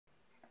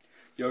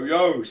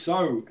Yo,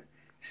 so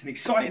it's an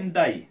exciting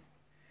day.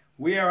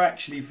 We are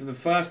actually, for the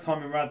first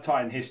time in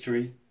RaddTitan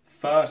history,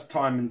 first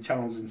time in the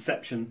channel's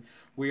inception,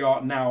 we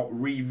are now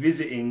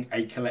revisiting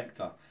a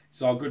collector.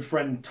 It's our good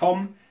friend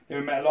Tom, who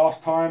we met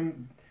last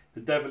time,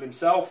 the devil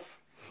himself.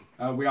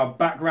 We are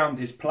back around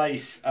his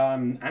place,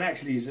 and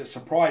actually it's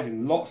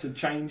surprising. Lots of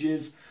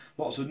changes,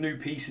 lots of new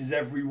pieces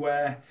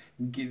everywhere.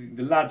 The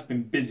lad's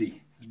been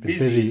busy.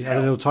 Busy. Had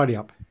a little tidy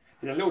up.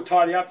 A little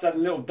tidy up, had a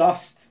little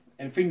dust,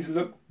 and things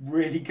look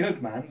really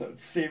good, man. Look,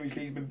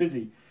 seriously, he's been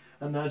busy.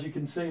 And as you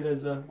can see,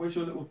 there's a... Where's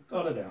your little...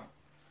 Oh, they're there.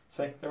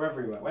 See, they're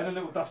everywhere. Where are the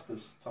little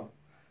dusters, Tom?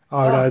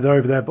 Oh, no, they're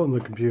over there on the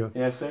computer.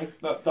 Yeah, see?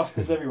 Look,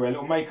 dusters everywhere.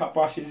 Little makeup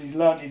brushes. He's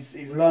learned...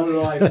 He's learned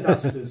live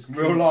dusters.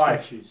 Real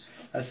life. Sketches.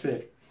 That's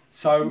it.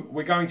 So,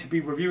 we're going to be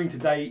reviewing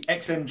today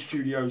XM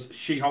Studios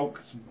She-Hulk.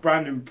 It's a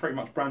brand new, pretty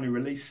much brand new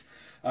release.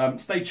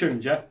 Stay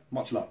tuned, yeah?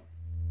 Much love.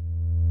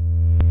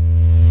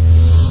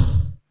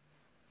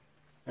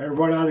 Hey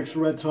everyone, Alex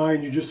from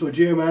RaddTitan. You just saw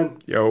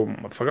Geoman. Yo,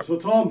 motherfucker. So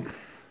Tom.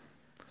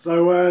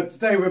 So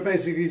today we're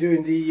basically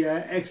doing the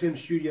XM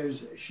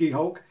Studios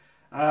She-Hulk.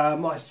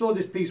 I saw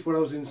this piece when I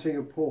was in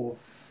Singapore,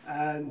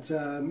 and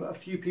a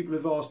few people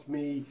have asked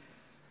me,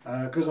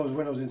 because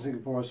when I was in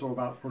Singapore I saw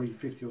about probably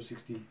 50 or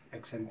 60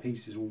 XM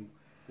pieces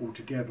all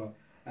together,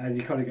 and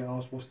you kind of get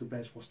asked what's the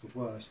best, what's the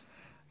worst.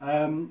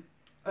 At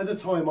the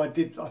time I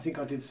think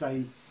I did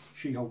say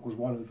She-Hulk was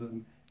one of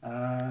them.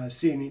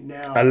 Seeing it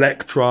now,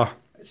 Elektra.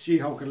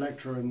 She-Hulk,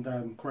 Elektra, and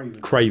Kraven.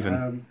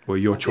 Kraven were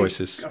your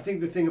choices. I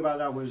think the thing about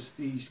that was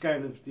the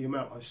scale of the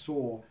amount I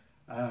saw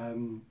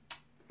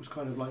was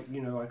kind of like,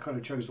 you know, I kind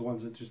of chose the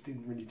ones that just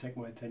didn't really take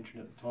my attention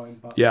at the time.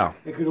 But yeah,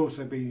 it could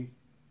also be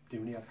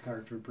didn't really have the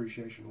character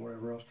appreciation or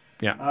whatever else.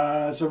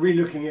 Yeah. So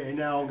re-looking at it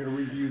now, I'm going to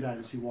review that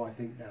and see what I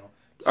think now.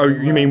 So, oh,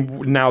 you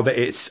mean now that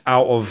it's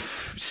out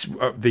of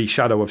the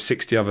shadow of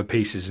 60 other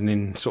pieces and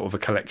in sort of a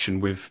collection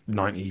with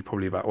 90,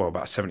 probably about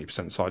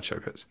 70% Sideshow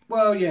pits?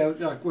 Well, yeah,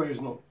 like where it's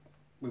not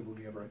with all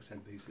the other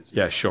XM pieces.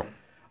 Yeah, sure.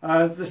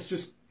 Let's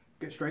just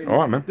get straight in. All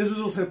right, man. This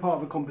was also part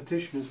of a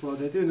competition as well.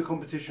 They're doing the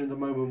competition at the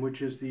moment,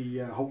 which is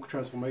the Hulk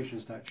transformation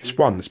statue. It's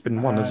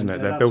been one, isn't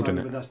it? They're building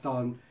it. That's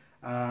done.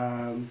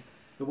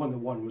 The one that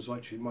won was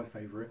actually my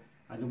favourite,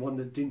 and the one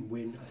that didn't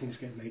win, I think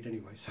it's getting made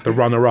anyway. So. The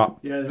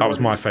runner-up. Yeah, that was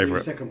my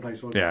favourite. Second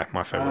place one. Yeah,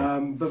 my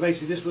favourite. But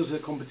basically, this was a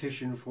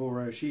competition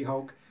for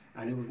She-Hulk,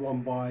 and it was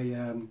won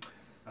by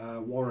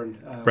Warren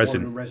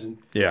Resin.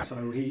 Yeah.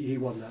 So he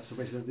won that. So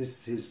basically, this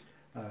is his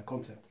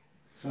concept.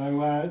 So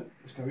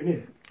let's go in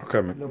here. Okay,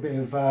 man. A little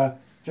bit of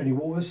Jenny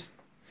Waters.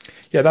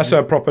 Yeah, that's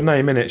her proper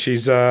name, isn't it?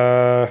 She's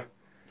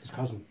his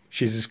cousin.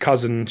 She's his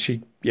cousin.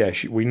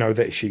 We know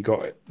that she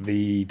got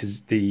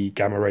the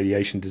gamma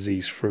radiation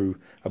disease through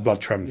a blood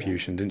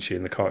transfusion, didn't she,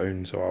 in the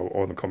cartoons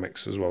or the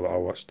comics as well that I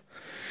watched.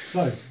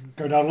 So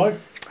go down low.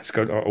 Let's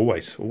go.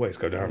 Always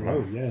go down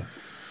low. Yeah.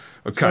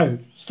 Okay. So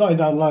starting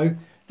down low.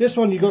 This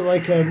one you got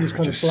like this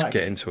kind of black.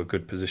 Get into a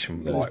good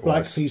position. This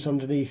black piece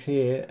underneath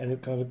here, and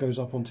it kind of goes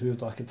up onto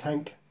like a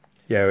tank.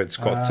 Yeah, it's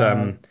got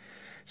that.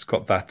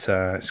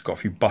 It's got a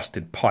few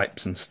busted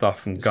pipes and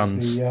stuff and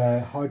guns. Is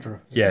the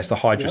Hydra. Yeah, it's the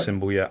Hydra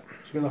symbol. Yeah. So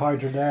you got the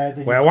Hydra there.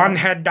 Where one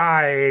head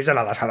dies,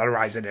 another head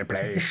rises in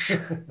place.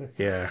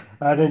 Yeah.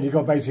 And then you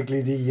got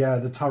basically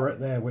the turret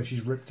there where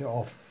she's ripped it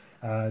off.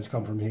 It's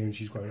come from here and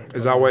she's got it.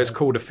 Is that what it's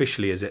called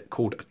officially? Is it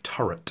called a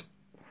turret?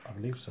 I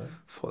believe so. I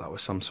thought that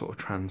was some sort of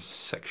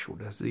transsexual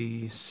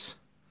disease.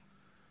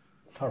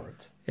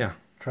 Turret? Yeah.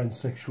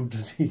 Transsexual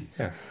disease?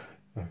 Yeah.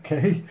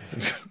 Okay.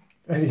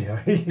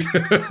 Anyway.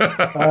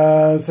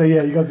 So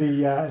yeah, you got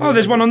the... oh,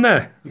 there's one on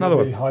there. Another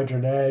one. The Hydra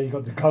there. You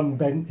got the gun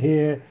bent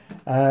here.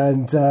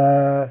 And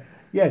yeah,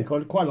 you've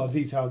got quite a lot of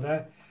detail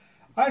there.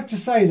 I have to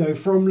say though,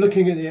 from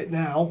looking at it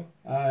now,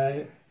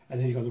 and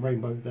then you've got the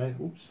rainbow there.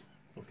 Oops.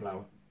 A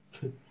flower.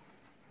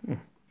 Can't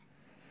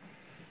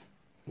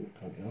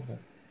get off there.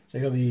 So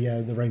you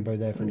got the rainbow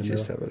there from the mirror.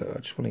 Just have a look. I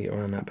just want to get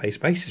around that base.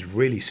 Base is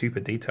really super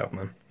detailed,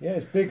 man. Yeah,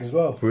 it's big as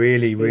well.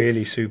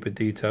 Really super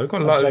detailed. It's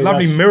got a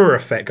lovely mirror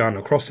effect going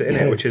across it,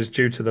 isn't it? Which is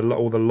due to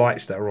all the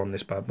lights that are on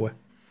this bad boy.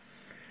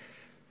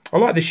 I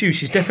like the shoes.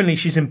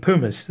 She's in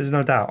Pumas. There's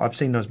no doubt. I've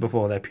seen those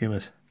before. They're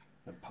Pumas.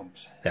 They're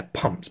pumps. They're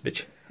pumps,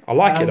 bitch. I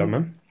like it though,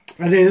 man.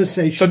 And then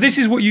so this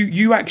is what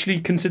you actually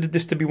considered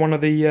this to be one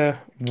of the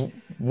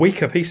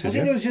weaker pieces. I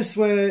think it was just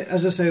where,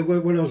 as I say,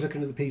 when I was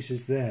looking at the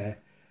pieces there.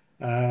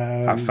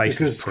 That face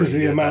because of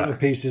the amount of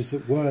pieces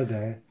that were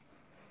there.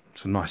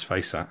 It's a nice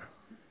face, that.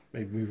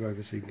 Maybe move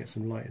over so you can get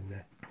some light in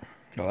there.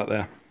 Like that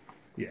there.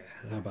 Yeah,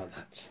 how about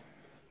that?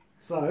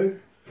 So,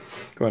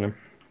 go on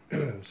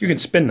then. You can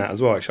spin that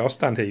as well, actually. I'll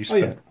stand here, you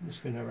spin it. Let's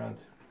spin it around.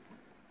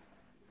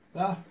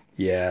 Ah.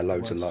 Yeah,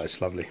 loads of light. It's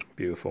lovely.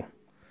 Beautiful.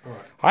 All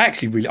right.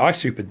 I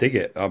super dig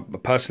it.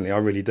 Personally, I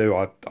really do.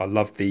 I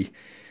love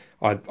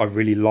I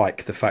really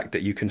like the fact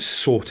that you can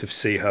sort of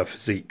see her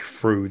physique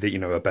through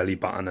her belly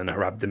button and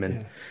her abdomen.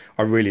 Yeah.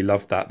 I really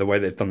love that, the way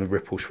they've done the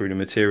ripples through the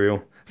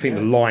material. I think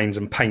the lines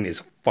and paint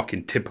is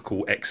fucking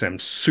typical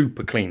XM,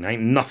 super clean.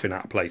 Ain't nothing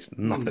out of place,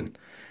 nothing.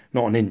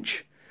 Not an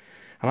inch.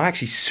 And I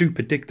actually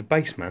super dig the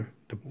base, man.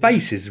 The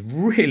base is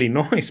really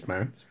nice,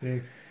 man. It's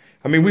big.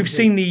 I mean, we've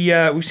seen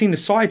the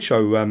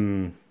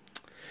Sideshow.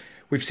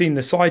 We've seen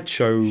the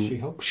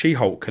Sideshow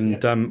She-Hulk,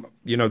 and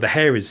you know, the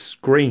hair is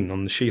green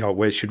on the She-Hulk,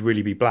 where it should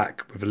really be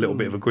black with a little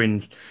bit of a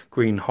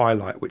green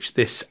highlight, which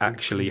this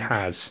actually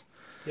has.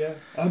 Yeah,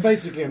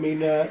 basically, I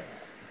mean, I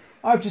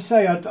have to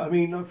say, I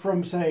mean,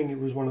 from saying it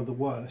was one of the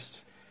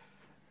worst,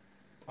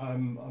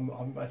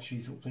 I'm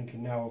actually sort of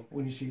thinking now,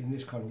 when you see it in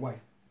this kind of way,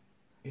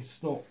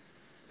 it's not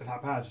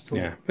that bad at all.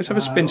 Yeah, let's have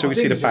a spin so we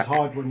can see the back. It's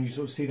hard when you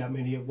sort of see that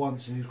many at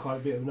once, and it's quite a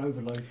bit of an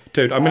overload.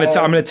 Dude, I'm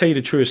gonna tell you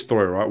the truest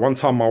story, right? One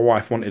time my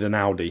wife wanted an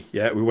Audi.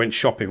 Yeah, we went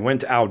shopping. We went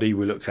to Audi.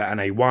 We looked at an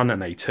A1, an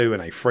A2, an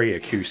A3, a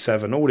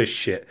Q7, all this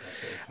shit,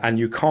 and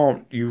you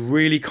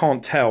really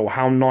can't tell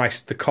how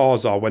nice the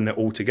cars are when they're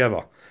all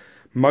together.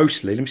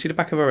 Mostly, let me see the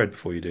back of her head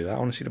before you do that. I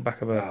want to see the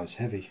back of her. Wow, it's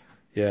heavy.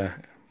 Yeah,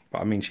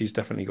 but I mean, she's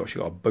got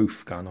a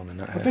booth going on in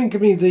that hair. I think, I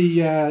mean,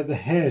 the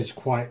hair's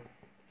quite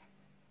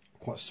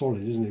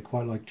solid, isn't it?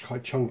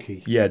 Quite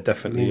chunky. Yeah,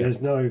 definitely. I mean, yeah.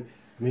 there's no.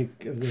 I mean,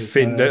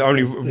 thin.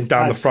 Only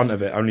down the front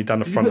of it. Only down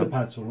the front. Did you put the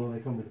pads on, or they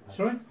come with the pads?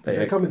 Sorry,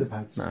 they come with the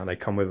pads. No, they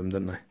come with them,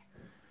 don't they?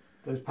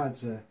 Those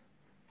pads are.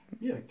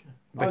 Yeah.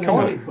 They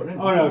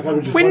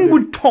can't. When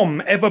would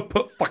Tom ever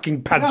put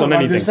fucking pads on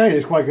anything? I'm just saying,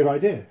 it's quite a good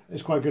idea.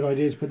 It's quite a good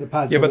idea to put the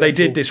pads on. Yeah, but they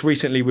did this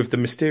recently with the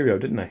Mysterio,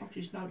 didn't they? I've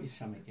just noticed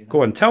something. You know?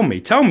 Go on, tell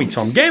me, Tom.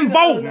 Get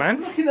involved, man.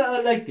 I'm looking at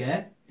her leg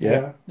there.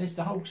 Yeah. There's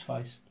the Hulk's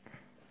face.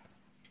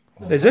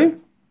 There's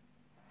who?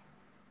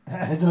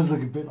 It does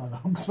look a bit like the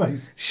Hulk's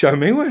face. Show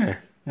me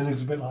where. It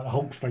looks a bit like the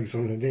Hulk's face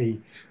on the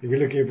knee. If you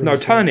look at it. No,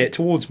 turn it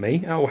towards me.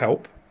 That'll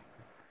help.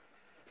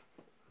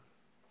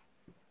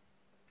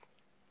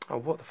 Oh,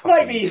 what the fuck?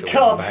 Maybe you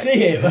can't see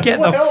it. Get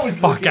the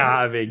fuck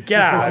out of it.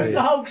 Get out of There's it.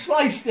 the Hulk's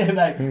face there,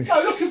 mate. No,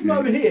 look from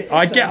over here.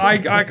 I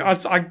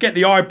get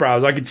the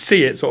eyebrows. I could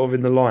see it sort of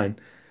in the line.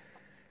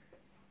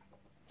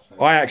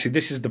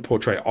 This is the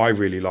portrait I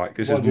really like.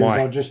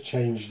 I'll just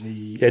change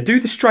the. Yeah, do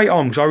the straight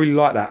arm because I really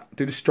like that.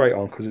 Do the straight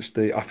arm because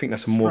I think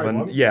that's more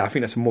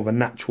of a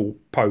natural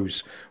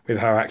pose with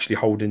her actually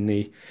holding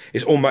the.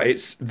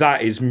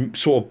 That is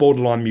sort of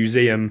borderline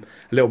museum,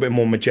 a little bit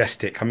more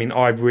majestic. I mean,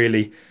 I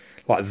really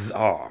like.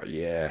 Oh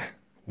yeah,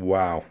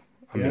 wow.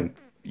 I mean,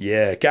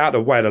 yeah. Get out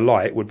of the way of the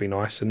light would be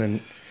nice, and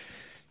then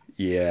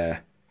yeah,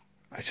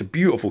 it's a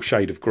beautiful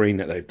shade of green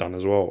that they've done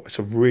as well. It's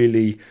a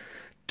really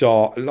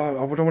dark. I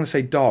don't want to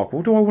say dark.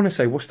 What do I want to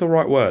say? What's the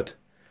right word?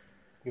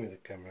 Give me the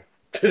camera.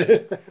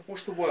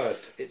 What's the word?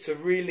 It's a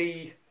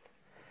really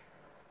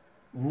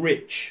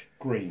rich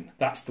green.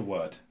 That's the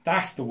word.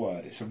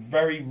 It's a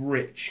very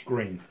rich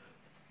green.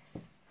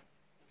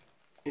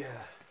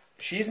 Yeah.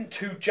 She isn't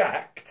too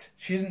jacked.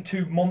 She isn't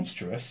too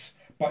monstrous,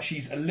 but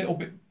she's a little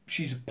bit.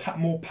 She's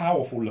more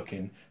powerful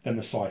looking than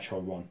the Sideshow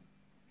one.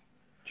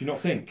 Do you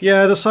not think?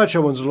 Yeah, the Sideshow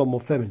one's a lot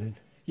more feminine.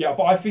 Yeah,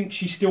 but I think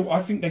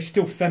there's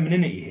still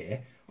femininity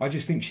here. I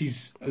just think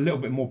she's a little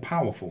bit more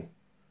powerful.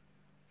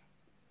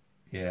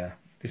 Yeah,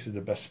 this is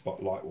the best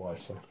spot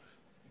light-wise. So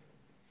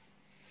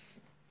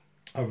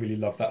I really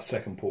love that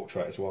second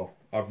portrait as well.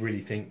 I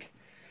really think,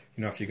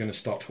 you know, if you're going to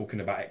start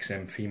talking about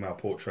XM female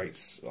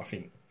portraits, I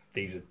think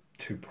these are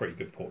two pretty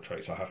good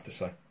portraits, I have to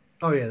say.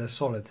 Oh yeah, they're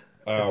solid.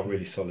 Oh,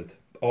 really solid.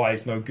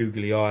 Eyes, no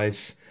googly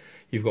eyes.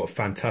 You've got a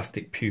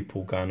fantastic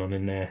pupil going on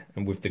in there,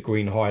 and with the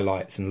green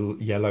highlights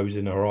and yellows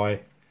in her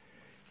eye.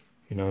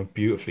 You know,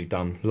 beautifully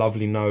done.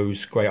 Lovely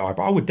nose, great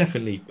eyebrow. I would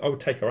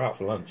take her out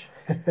for lunch.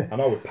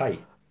 And I would pay.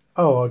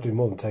 Oh, I'd do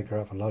more than take her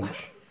out for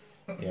lunch.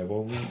 Yeah,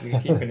 well, we're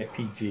keeping it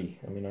PG.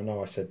 I mean, I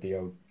know I said the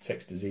old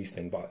sex disease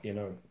thing, but, you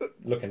know,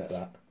 looking at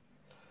that.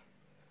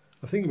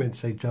 I think you meant to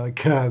say,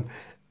 like,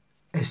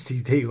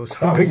 STD or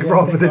something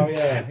rather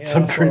than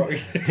some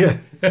drink. Yeah.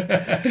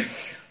 There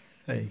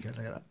you go, look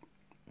at that.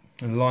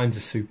 And the lines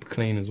are super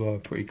clean as well,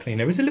 pretty clean.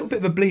 There is a little bit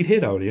of a bleed here,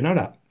 though, do you know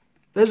that?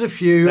 There's a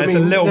few. There's a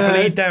little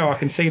bleed there. I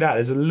can see that.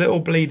 There's a little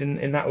bleed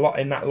in that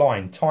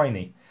line,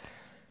 tiny.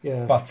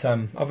 Yeah. But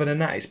other than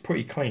that, it's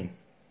pretty clean.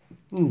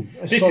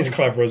 This solid. is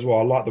clever as well.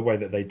 I like the way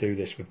that they do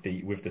this with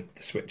the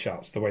switch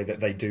outs. The way that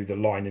they do the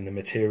line in the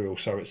material,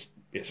 so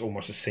it's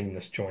almost a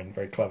seamless join.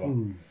 Very clever.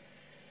 I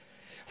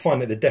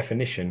find that the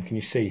definition. Can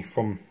you see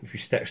from if you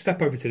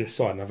step over to this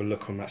side and have a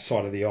look on that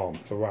side of the arm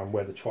for around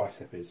where the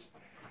tricep is,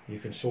 you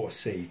can sort of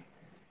see.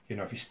 You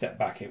know, if you step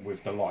back in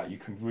with the light, you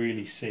can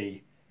really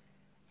see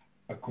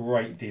a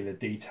great deal of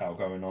detail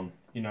going on,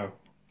 you know,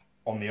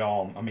 on the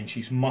arm. I mean,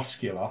 she's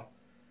muscular,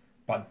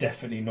 but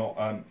definitely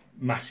not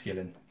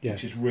masculine,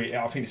 which is really,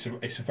 I think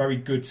it's a very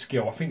good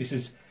skill. I think this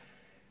is,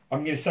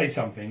 I'm going to say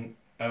something,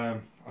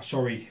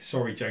 sorry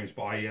James,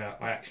 but I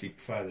actually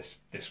prefer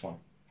this one.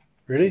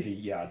 Really?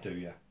 Yeah, I do,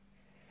 yeah.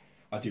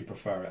 I do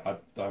prefer it.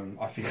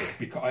 I think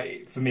because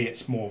for me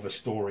it's more of a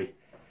story.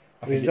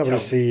 I want to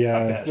see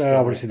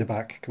the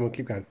back. Come on,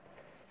 keep going.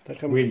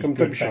 Really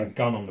good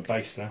gun on the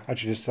base there.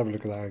 Actually, just have a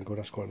look at that angle.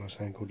 That's quite a nice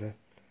angle there.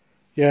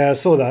 Yeah, I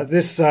saw that.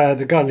 This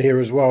the gun here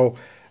as well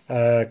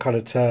kind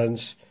of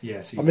turns.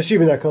 Yeah. I'm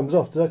assuming that comes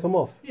off. Does that come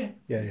off? Yeah.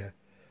 Yeah.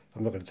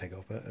 I'm not going to take it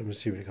off, but I'm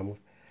assuming it comes off.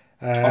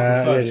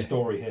 I prefer the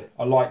story here.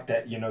 I like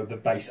that, you know, the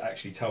bass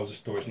actually tells a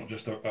story. It's not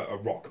just a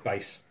rock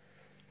bass,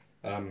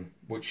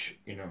 which,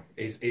 you know,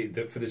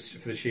 for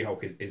the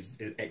She-Hulk is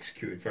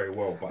executed very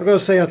well. But I've got to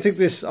say, I think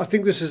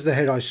this is the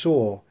head I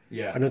saw.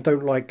 Yeah. And I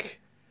don't like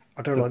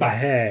the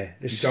hair.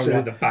 You don't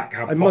like the back.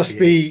 How it must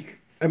be.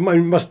 It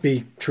must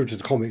be true to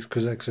the comics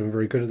because I'm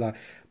very good at that.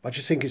 But I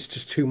just think it's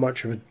just too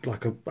much of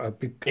a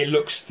big. It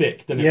looks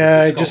thick, doesn't it?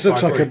 Yeah, it just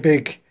looks like a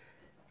big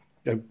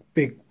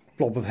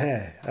blob of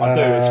hair. I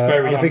do. It's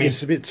very. I think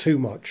it's a bit too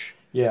much.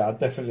 Yeah, I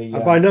definitely.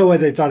 But I know where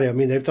they've done it. I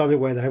mean, they've done it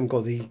where they haven't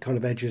got the kind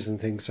of edges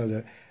and things, so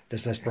that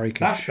there's less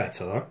breakage. That's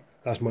better though.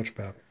 That's much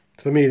better.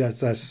 For me,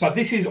 that's. But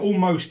this is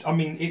almost. I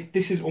mean,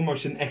 this is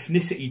almost an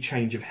ethnicity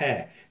change of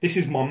hair. This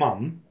is my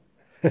mum,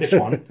 this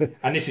one,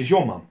 and this is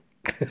your mum,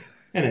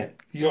 isn't it?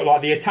 You got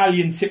like the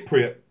Italian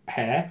Cypriot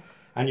hair,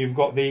 and you've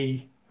got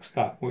the what's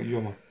that? What is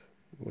your mum?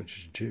 Which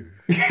is Jew.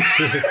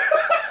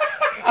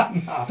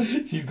 No,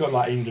 she's got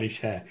like English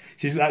hair.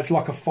 That's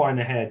like a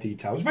finer hair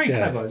detail. It's very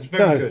clever. It's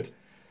very good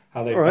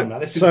how they've done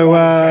that. Let's do so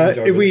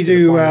if we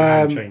do,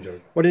 why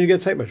don't you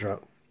get a tape measure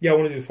out? Yeah, I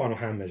want to do the final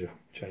hand measure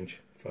change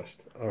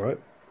first. All right.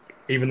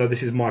 Even though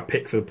this is my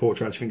pick for the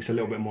portrait, I just think it's a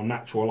little bit more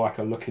natural. I like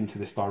a look into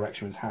this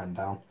direction with his hand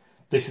down.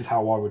 This is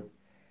how I would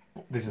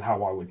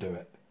do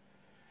it.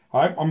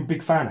 I'm a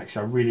big fan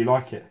actually. I really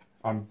like it.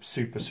 I'm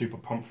super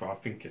pumped for it. I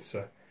think it's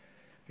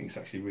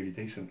actually really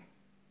decent.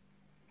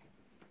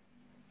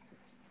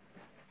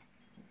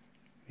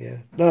 Yeah,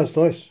 no, it's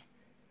nice.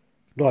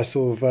 Nice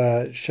sort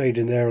of shade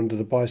in there under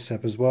the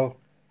bicep as well.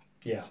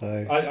 Yeah,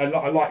 so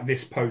I like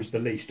this pose the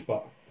least,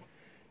 but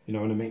you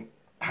know what I mean.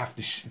 Have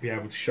to be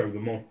able to show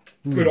them all.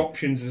 Good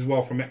options as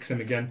well from XM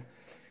again.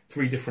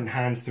 3 different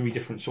hands, 3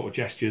 different sort of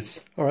gestures.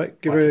 All right,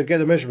 get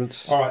the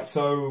measurements. All right,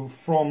 so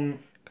from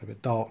a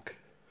bit dark.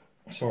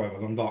 Sorry, I've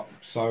gone dark.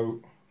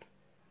 So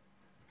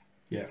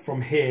yeah,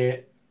 from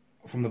here,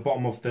 from the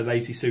bottom of the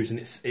Lazy Susan,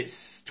 it's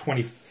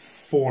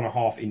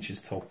 24.5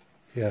 inches tall.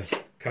 Yeah.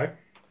 Okay.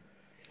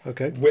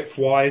 Okay. Width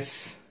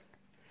wise,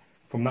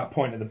 from that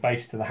point at the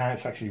base to the hand,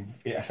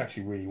 it's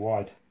actually really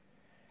wide.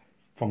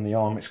 From the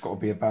arm, it's got to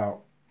be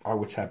about, I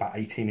would say, about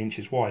 18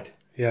 inches wide.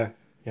 Yeah.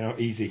 You know,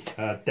 easy.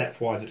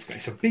 Depth wise,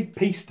 it's a big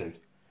piece, dude.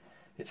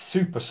 It's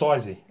super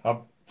sizey.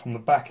 From the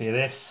back of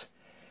this,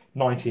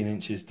 19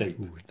 inches deep.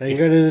 There you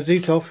go in the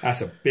detail.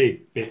 That's a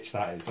big bitch.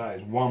 That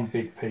is one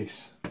big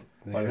piece.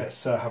 Right,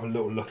 let's have a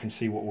little look and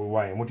see what we're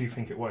weighing. What do you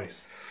think it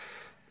weighs?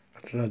 I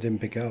don't know, I didn't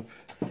pick it up.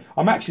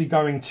 I'm actually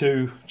going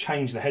to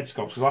change the head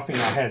sculpt because I think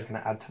that hair is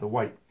going to add to the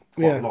weight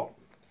quite a lot.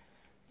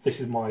 This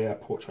is my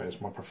portrait.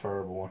 It's my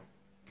preferable one.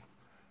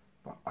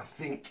 But I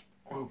think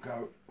we'll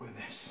go with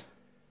this.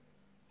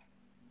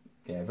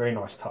 Yeah, very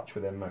nice touch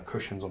with them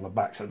cushions on the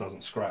back so it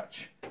doesn't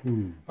scratch.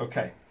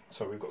 Okay,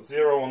 so we've got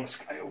 0 on the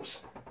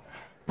scales.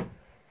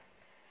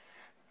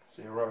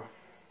 0.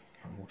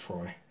 And we'll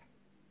try.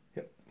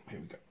 Yep, here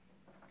we go.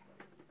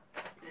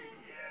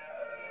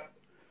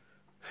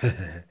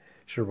 Yeah.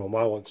 Should have brought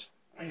my ones.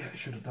 Yeah, it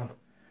should have done.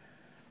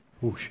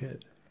 Oh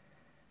shit.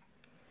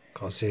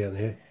 Can't see it on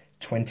here.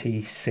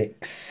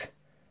 26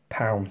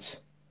 pounds.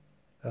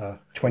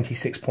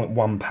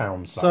 26.1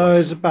 pounds. So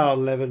it's about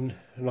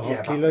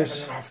 11.5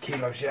 kilos. 11.5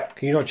 kilos, yeah.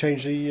 Can you not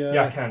change the...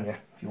 Yeah, I can, yeah.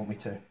 If you want me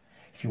to.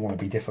 If you want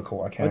to be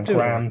difficult, I can. I do.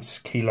 Grams,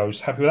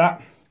 kilos. Happy with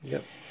that?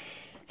 Yep.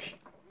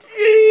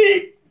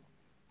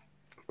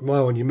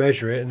 My one, you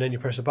measure it and then you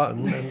press a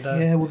button. And,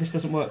 yeah, well, this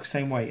doesn't work the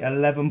same way.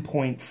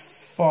 11.5.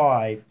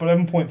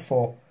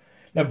 11.4.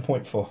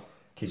 11.4.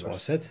 That's what I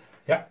said.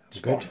 Yeah,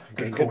 good.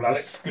 Good call,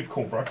 Alex. Good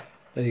call, bro.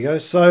 There you go.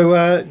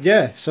 So,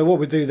 yeah. So what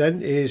we do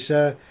then is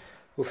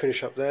we'll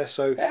finish up there.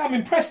 So yeah, I'm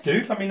impressed,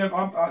 dude. I mean,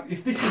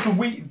 if this is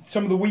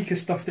some of the weaker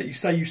stuff that you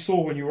say you saw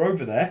when you were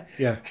over there,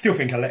 yeah, I still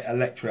think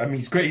Electra. I mean,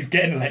 he's great. He's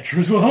getting Electra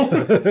as well.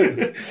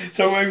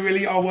 So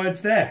really, our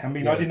words there. I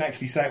mean, I didn't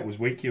actually say it was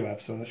weak. You have,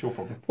 so that's your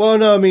problem. Well,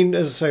 no, I mean,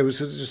 as I say, it was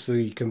just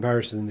the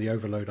comparison and the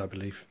overload, I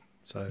believe.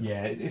 So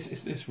yeah,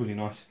 it's really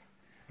nice.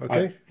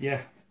 Okay.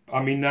 Yeah.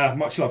 I mean,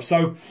 much love.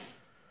 So,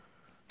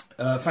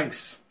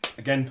 thanks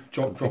again,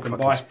 dropping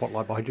by.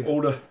 Spotlight behind you.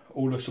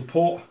 All the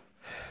support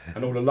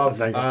and all the love.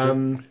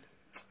 The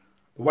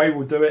way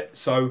we'll do it.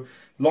 So,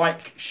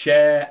 like,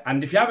 share,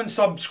 and if you haven't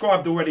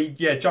subscribed already,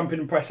 yeah, jump in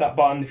and press that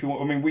button if you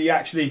want. I mean,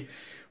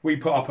 we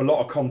put up a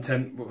lot of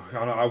content.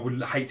 I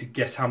would hate to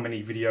guess how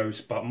many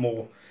videos, but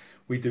more.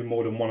 We do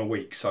more than one a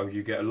week, so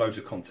you get loads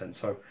of content.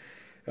 So.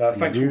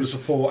 Thanks for all the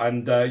support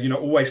and, you know,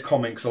 always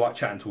comment because I like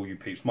chatting to all you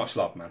peeps. Much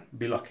love, man.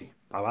 Be lucky.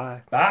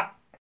 Bye-bye. Bye.